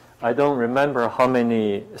 I don't remember how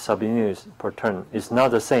many subunits per turn. It's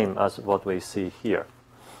not the same as what we see here.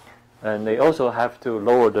 And they also have to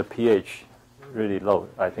lower the pH really low.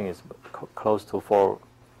 I think it's close to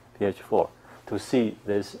pH 4 to see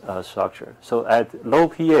this structure. So at low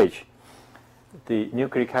pH, the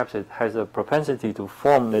nucleocapsid has a propensity to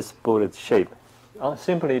form this bullet shape,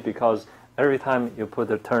 simply because every time you put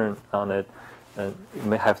a turn on it, you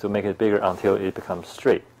may have to make it bigger until it becomes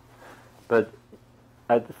straight. But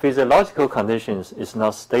at physiological conditions, it's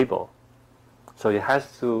not stable. So it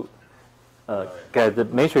has to get the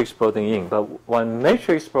matrix protein in. But when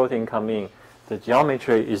matrix protein come in, the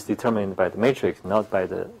geometry is determined by the matrix, not by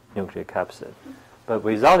the nucleocapsid. But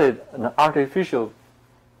without it, an artificial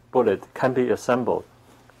bullet can be assembled,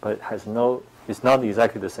 but it's not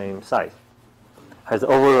exactly the same size. Has the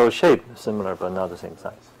overall shape similar, but not the same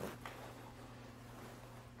size.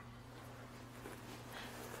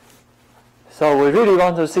 So we really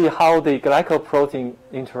want to see how the glycoprotein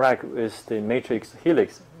interact with the matrix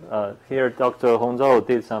helix. Here, Dr. Hongzhou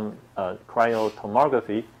did some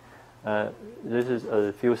cryotomography. This is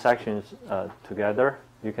a few sections together.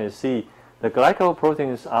 You can see the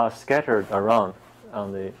glycoproteins are scattered around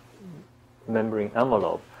on the membrane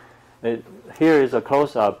envelope. Here is a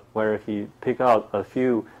close-up where he picked out a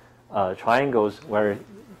few triangles where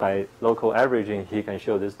by local averaging he can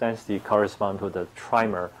show this density corresponds to the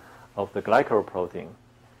trimer of the glycoprotein.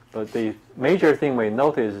 But the major thing we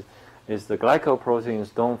notice is the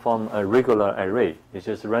glycoproteins don't form a regular array. It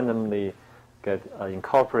just randomly get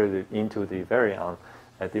incorporated into the virion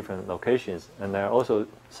at different locations. And there are also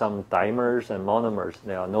some dimers and monomers.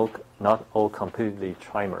 They are not all completely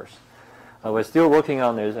trimers. We're still working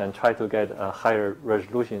on this and try to get a higher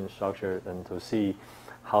resolution structure and to see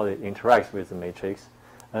how it interacts with the matrix.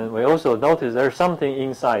 And we also notice there's something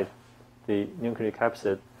inside the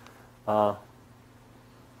nucleocapsid.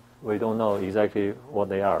 We don't know exactly what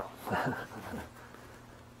they are.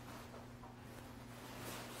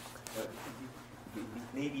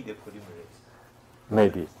 Maybe the polymerase.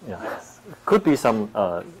 Maybe, yeah. Yes. Could be some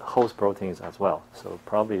host proteins as well. So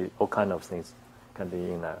probably all kind of things can be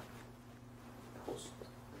in there. Host.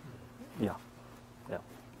 Yeah, yeah.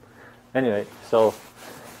 Anyway, so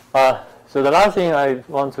the last thing I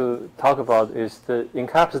want to talk about is the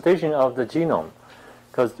encapsidation of the genome,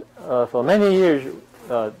 because for many years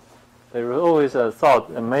there was always a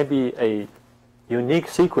thought that maybe a unique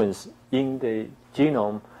sequence in the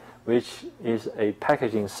genome which is a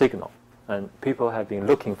packaging signal, and people have been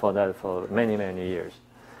looking for that for many, many years.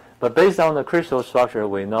 But based on the crystal structure,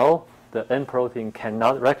 we know the N protein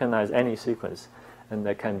cannot recognize any sequence, and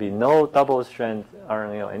there can be no double-strand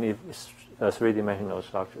RNA or any three-dimensional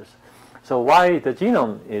structures. So why the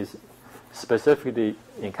genome is specifically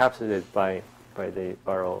encapsulated by the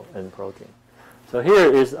viral N protein? So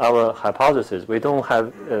here is our hypothesis. We don't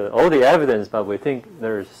have all the evidence, but we think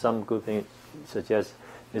there is some good thing suggests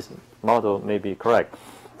this model may be correct.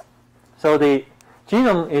 So the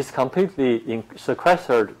genome is completely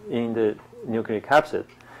sequestered in the nucleocapsid.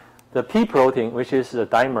 The P protein, which is the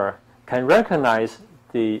dimer, can recognize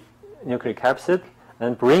the nucleocapsid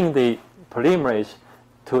and bring the polymerase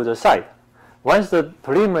to the site. Once the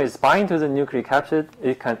polymerase binds to the nucleocapsid,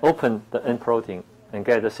 it can open the N protein and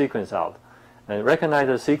get the sequence out. And recognize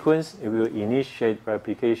the sequence, it will initiate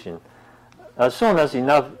replication. As soon as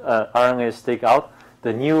enough RNA stick out,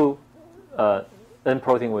 the new N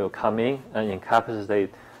protein will come in and encapsulate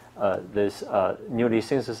this newly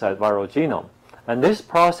synthesized viral genome. And this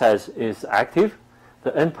process is active.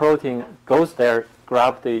 The N protein goes there,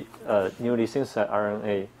 grab the newly synthesized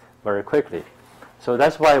RNA very quickly. So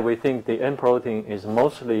that's why we think the N protein is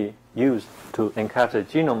mostly used to encapsulate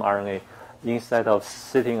genome RNA instead of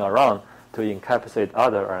sitting around to encapsulate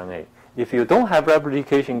other RNA. If you don't have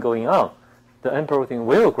replication going on, the N protein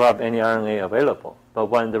will grab any RNA available. But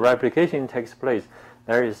when the replication takes place,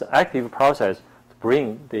 there is an active process to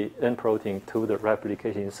bring the N protein to the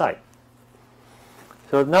replication site.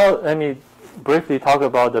 So now let me briefly talk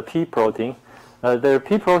about the P protein. The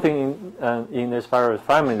P protein in this virus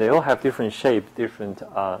family, they all have different shape, different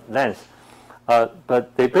lengths.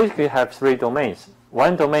 But they basically have three domains.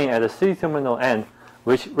 One domain at the C-terminal end,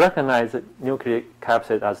 which recognizes the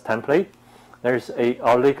nucleocapsid as template. There's a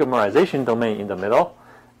oligomerization domain in the middle,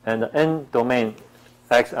 and the N domain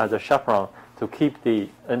acts as a chaperone to keep the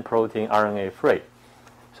N protein RNA free.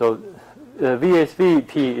 So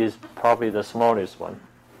VSVP is probably the smallest one.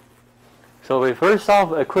 So we first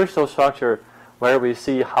solve a crystal structure where we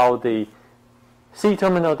see how the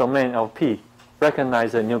C-terminal domain of P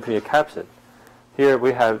recognizes a nucleocapsid. Here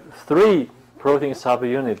we have 3 protein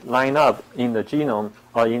subunits lined up in the genome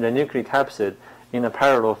or in the nucleocapsid in a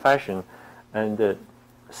parallel fashion, and the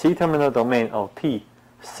C-terminal domain of P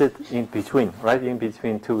sits in between, right in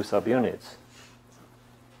between 2 subunits.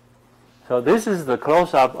 So this is the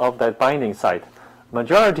close-up of that binding site.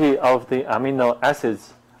 Majority of the amino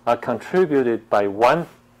acids are contributed by one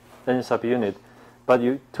N subunit, but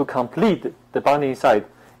to complete the binding site,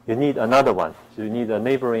 you need another one. So you need a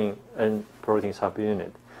neighboring N protein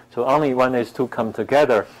subunit. So only when these two come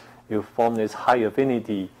together, you form this high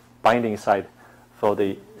affinity binding site for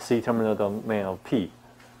the C-terminal domain of P.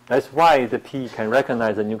 That's why the P can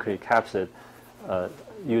recognize the nucleocapsid,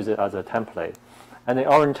 use it as a template. And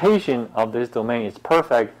the orientation of this domain is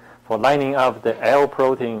perfect for lining up the L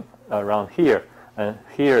protein around here. And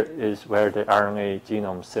here is where the RNA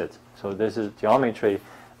genome sits. So this is geometry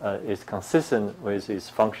is consistent with its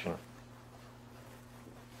function.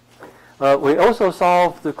 We also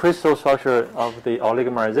solved the crystal structure of the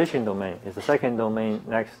oligomerization domain. It's the second domain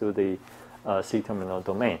next to the C-terminal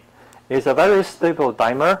domain. It's a very stable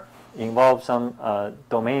dimer, involves some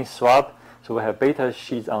domain swap. So we have beta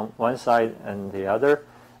sheets on one side and the other.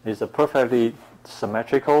 It's a perfectly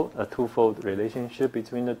symmetrical, a twofold relationship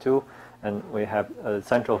between the two. And we have a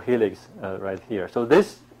central helix right here. So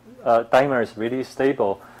this dimer is really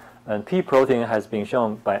stable. And P protein has been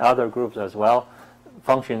shown by other groups as well,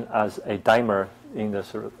 function as a dimer in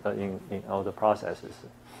all the processes.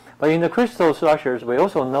 But in the crystal structures, we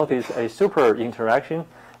also notice a super interaction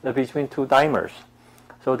between 2 dimers.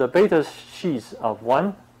 So the beta sheets of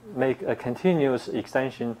one make a continuous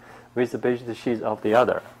extension with the beta sheets of the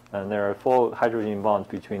other. And there are 4 hydrogen bonds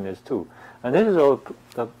between these 2. And this is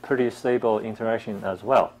a pretty stable interaction as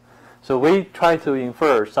well. So we try to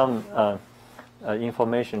infer some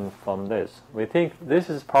information from this. We think this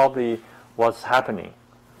is probably what's happening.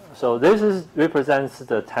 So this represents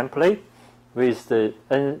the template with the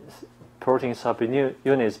N protein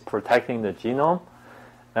subunits protecting the genome.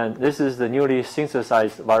 And this is the newly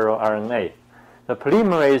synthesized viral RNA. The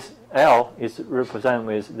polymerase L is represented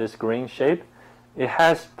with this green shape. It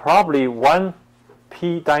has probably one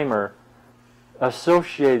P dimer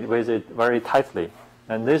associated with it very tightly.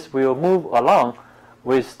 And this will move along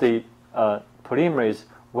with the polymerase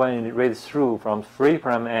when it reads through from 3'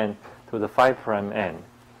 end to the 5' end.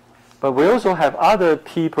 But we also have other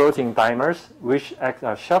P protein dimers which act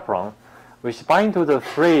as chaperone, which bind to the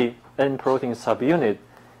free N protein subunit,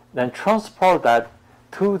 then transport that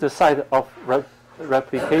to the site of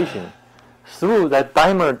replication. Through that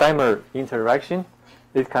dimer-dimer interaction,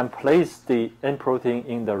 it can place the N protein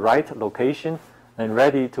in the right location and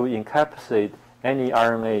ready to encapsulate any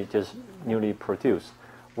RNA just newly produced.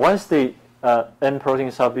 Once the N protein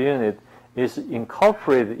subunit is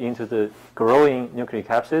incorporated into the growing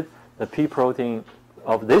nucleocapsid, the P protein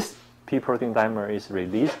of this P protein dimer is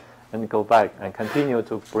released and go back and continue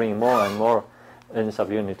to bring more and more N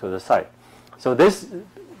subunit to the site. So this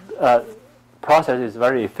process is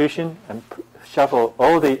very efficient and shuffle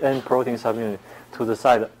all the N protein subunit to the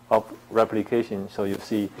site of replication, so you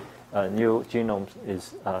see new genomes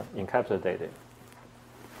is encapsulated.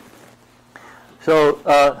 So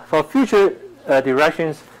for future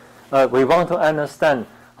directions, we want to understand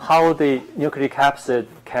how the nucleocapsid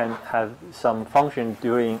can have some function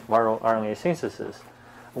during viral RNA synthesis.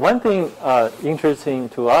 One thing interesting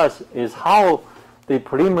to us is how the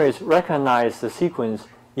polymerase recognizes the sequence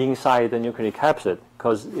inside the nucleocapsid,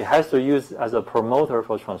 because it has to use as a promoter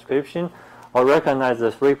for transcription or recognize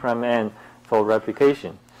the 3' end for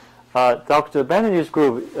replication. Dr. Benedict's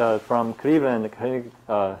group from Cleveland Clinic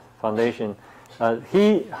Foundation,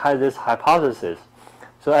 he had this hypothesis.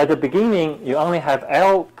 So at the beginning, you only have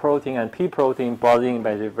L protein and P protein brought in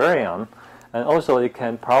by the virion, and also it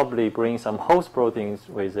can probably bring some host proteins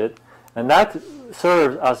with it, and that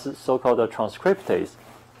serves as so-called a transcriptase.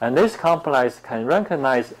 And this complex can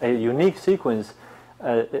recognize a unique sequence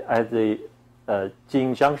at the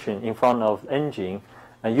gene junction in front of N gene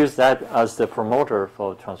and use that as the promoter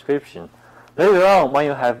for transcription. Later on, when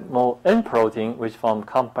you have more N protein, which form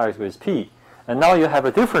complex with P, and now you have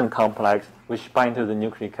a different complex which bind to the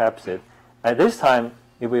nucleocapsid. At this time,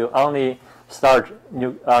 it will only start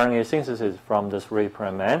RNA synthesis from the 3'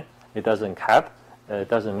 end. It doesn't cap, it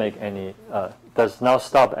doesn't make any, does not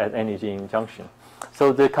stop at any gene junction.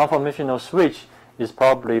 So the conformational switch is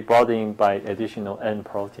probably brought in by additional N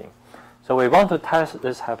protein. So we want to test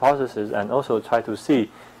this hypothesis and also try to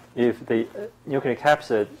see if the nucleic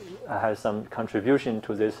capsid has some contribution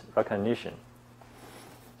to this recognition.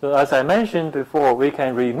 So as I mentioned before, we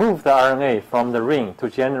can remove the RNA from the ring to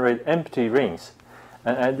generate empty rings.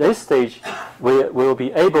 And at this stage, we will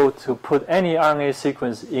be able to put any RNA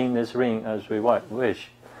sequence in this ring as we wish.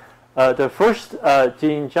 The first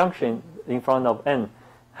gene junction in front of N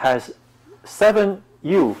has 7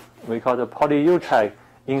 U, we call the poly-U tag,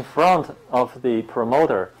 in front of the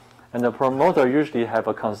promoter. And the promoter usually have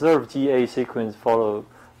a conserved GA sequence followed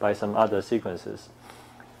by some other sequences.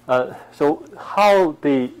 So how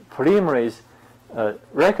the polymerase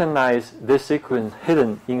recognize this sequence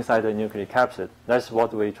hidden inside the nucleic capsid? That's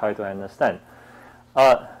what we try to understand.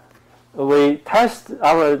 We test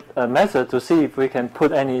our method to see if we can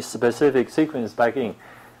put any specific sequence back in.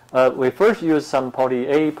 We first use some poly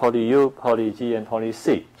A, poly U, poly G, and poly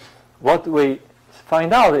C. What we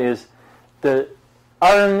find out is the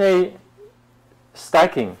RNA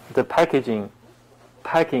stacking, the packing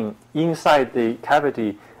inside the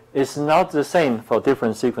cavity is not the same for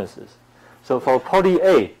different sequences. So for poly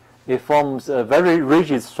A, it forms a very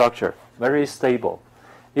rigid structure, very stable.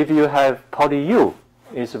 If you have poly U,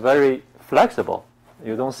 it's very flexible.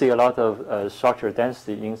 You don't see a lot of structure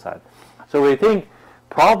density inside. So we think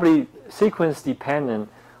probably sequence dependent.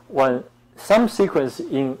 When some sequence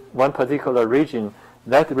in one particular region,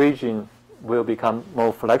 that region will become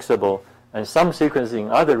more flexible, and some sequence in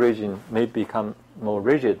other region may become more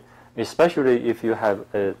rigid, especially if you have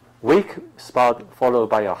a weak spot followed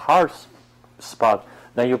by a hard spot,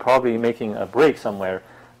 then you're probably making a break somewhere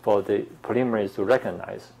for the polymerase to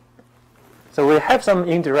recognize. So we have some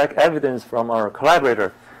indirect evidence from our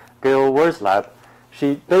collaborator, Gail Ward's lab.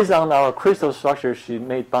 Based on our crystal structure, she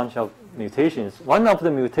made a bunch of mutations. One of the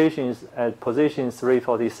mutations at position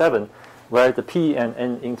 347, where the P and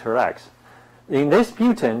N interacts. In this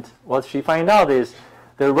mutant, what she found out is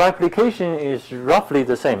the replication is roughly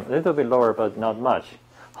the same, a little bit lower, but not much.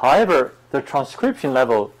 However, the transcription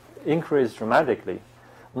level increased dramatically.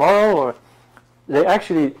 Moreover, they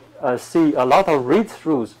actually see a lot of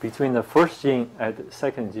read-throughs between the first gene and the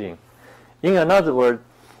second gene. In another word,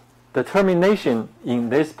 the termination in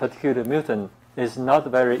this particular mutant is not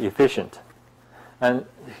very efficient. And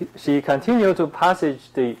she continued to passage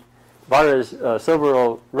the virus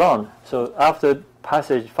several rounds. So after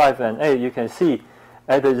passage 5 and 8, you can see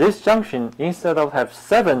at this junction, instead of have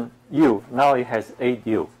 7 U, now it has 8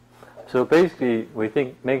 U. So basically, we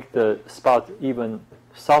think make the spot even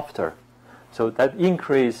softer. So that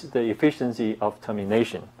increase the efficiency of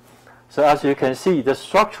termination. So as you can see, the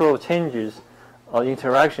structural changes or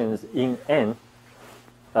interactions in N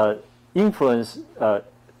influence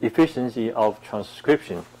efficiency of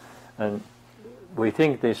transcription. And we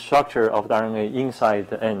think the structure of the RNA inside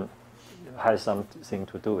the N has something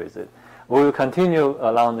to do with it. We will continue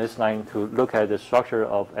along this line to look at the structure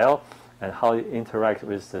of L and how it interacts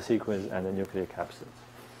with the sequence and the nucleic capsid.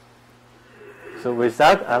 So with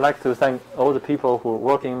that, I'd like to thank all the people who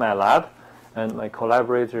work in my lab and my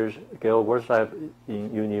collaborators, Gail Ward's lab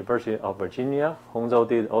in University of Virginia. Hongzhou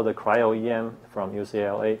did all the cryo-EM from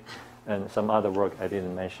UCLA and some other work I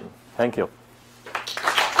didn't mention. Thank you.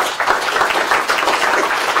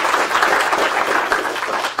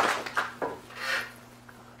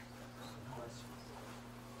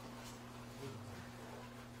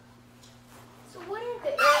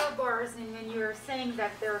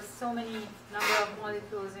 That there are so many number of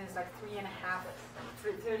molecules and it's like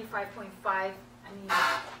 35.5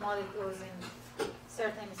 molecules in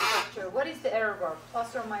certain structure. What is the error bar?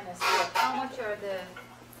 Plus or minus what? How much are the...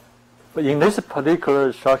 But in this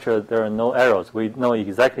particular structure, there are no errors. We know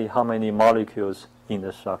exactly how many molecules in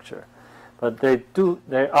the structure. But there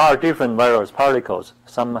are different virus particles.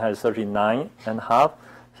 Some has 39.5,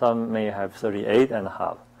 some may have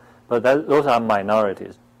 38.5. But those are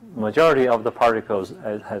minorities. Majority of the particles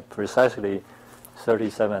had precisely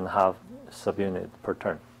 37.5 subunit per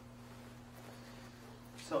turn.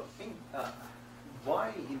 So,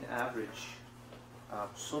 why in average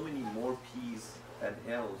so many more P's and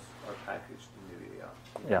L's are packaged in the virion?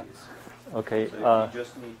 Yeah. Okay. So if you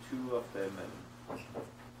just need 2 of them and a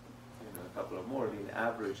couple of more, in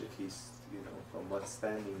average at least, from what's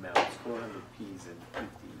standing now, it's 400 P's and 50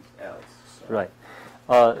 L's. So. Right.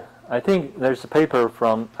 I think there's a paper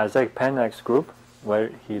from Isaac Panak's group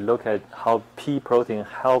where he looked at how P protein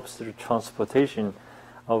helps the transportation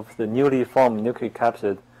of the newly formed nucleic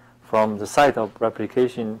capsid from the site of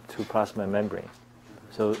replication to plasma membrane.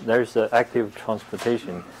 So there's an active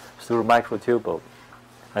transportation through microtubule,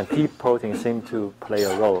 and P protein seems to play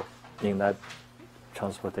a role in that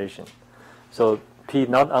transportation. So P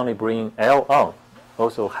not only bring L on,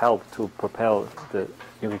 also help to propel the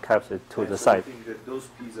nucleocapsid to the site. You think that those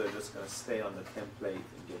P's are just going to stay on the template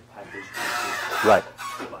and get packaged into Right.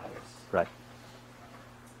 the virus. Right.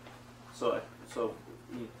 So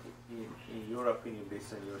in your opinion,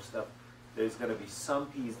 based on your stuff, there's going to be some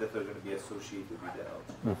P's that are going to be associated with the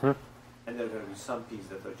L, and there are going to be some P's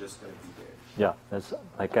that are just going to be there. Yeah, that's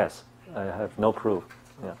my guess. I have no proof.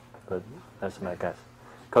 Yeah, but that's my guess.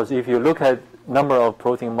 Because if you look at number of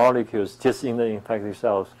protein molecules just in the infected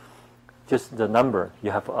cells, just the number,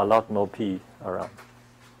 you have a lot more P around.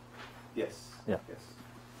 Yes. Yeah. Yes.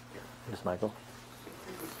 Yes, Michael?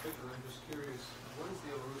 I'm just curious, what is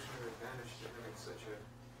the evolutionary advantage to having such a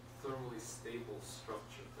thermally stable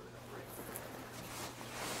structure for that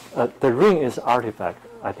ring? The ring is artifact.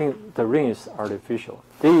 I think the ring is artificial.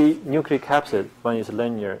 The nucleocapsid, when it's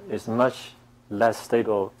linear, is much less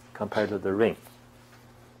stable compared to the ring.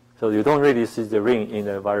 So you don't really see the ring in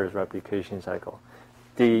the virus replication cycle.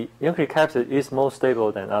 The nucleocapsid is more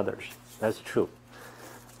stable than others. That's true.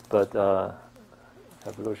 But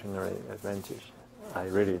evolutionary advantage, I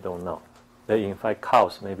really don't know. They infect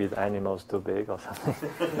cows. Maybe the animal's too big or something.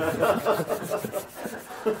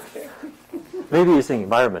 Maybe it's the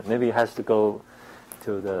environment. Maybe it has to go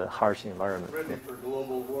to the harsh environment. Ready for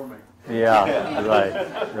global warming. Yeah,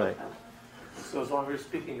 right. So as long as we're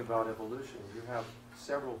speaking about evolution, you have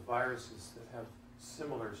several viruses that have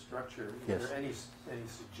similar structure. Is Yes. there any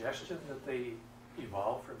suggestion that they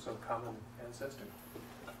evolved from some common ancestor?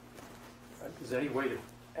 Is there any way of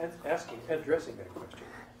addressing that question?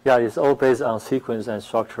 Yeah, it's all based on sequence and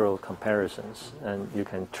structural comparisons, and you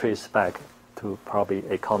can trace back to probably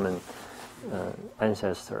a common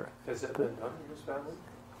ancestor. Has that been done in this family?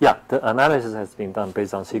 Yeah, the analysis has been done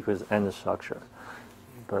based on sequence and structure,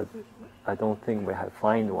 but I don't think we have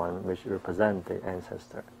found one which represents the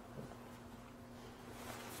ancestor.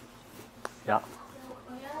 Yeah. So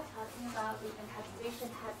when you are talking about the encapsidation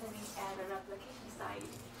happening at the replication site,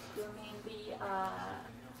 you mean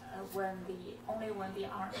when the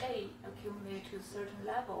RNA accumulate to a certain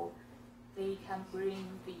level, they can bring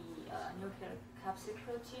the nuclear capsid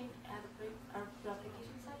protein at the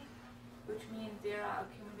replication site, which means there are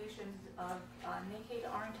accumulations of naked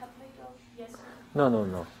RNA template. Yes.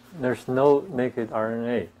 No. There's no naked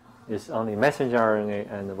RNA. It's only messenger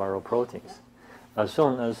RNA and viral proteins. As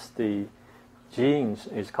soon as the genes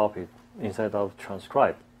is copied instead of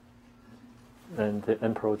transcribed, then the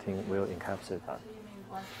N protein will encapsulate that. So you mean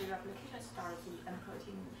once the replication starts, the N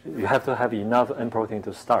protein? You have to have enough N protein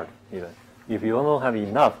to start, even. If you don't have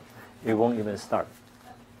enough, it won't even start.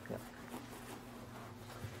 Yeah.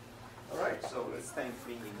 All right. So let's thank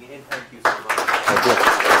Ming again. Thank you so much.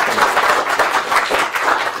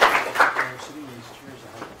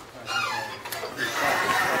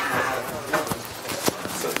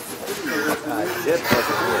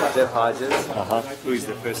 Jeff Hodges, who is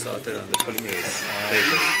the first author on the polymerase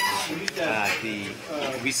paper.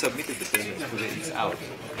 We submitted the polymerase, it's out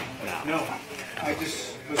now. No, I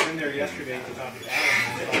just was in there yesterday to talk to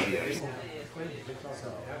Adam.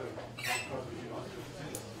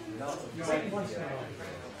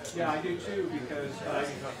 Yeah, I do too, because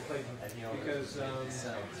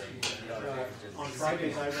on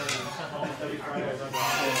Fridays I run, every Friday I run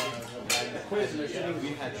a quiz, and they're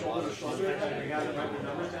sitting shoulder to shoulder, and we got to write the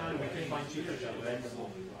numbers down, and we can find cheaper stuff.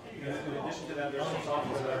 In addition to that, there's some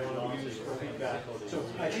software that I want to use for feedback. So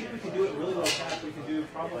I think we can do it really low fast. We can do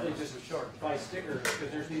probably just by stickers, because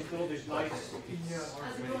there's these nice.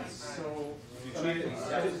 So I think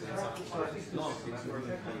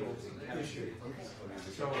issue.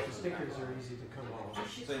 So the stickers are easy to come off.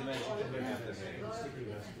 So imagine you have the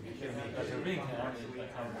ring.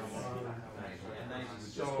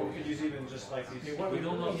 So we could use even just like these. What we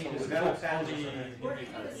don't know is without all the.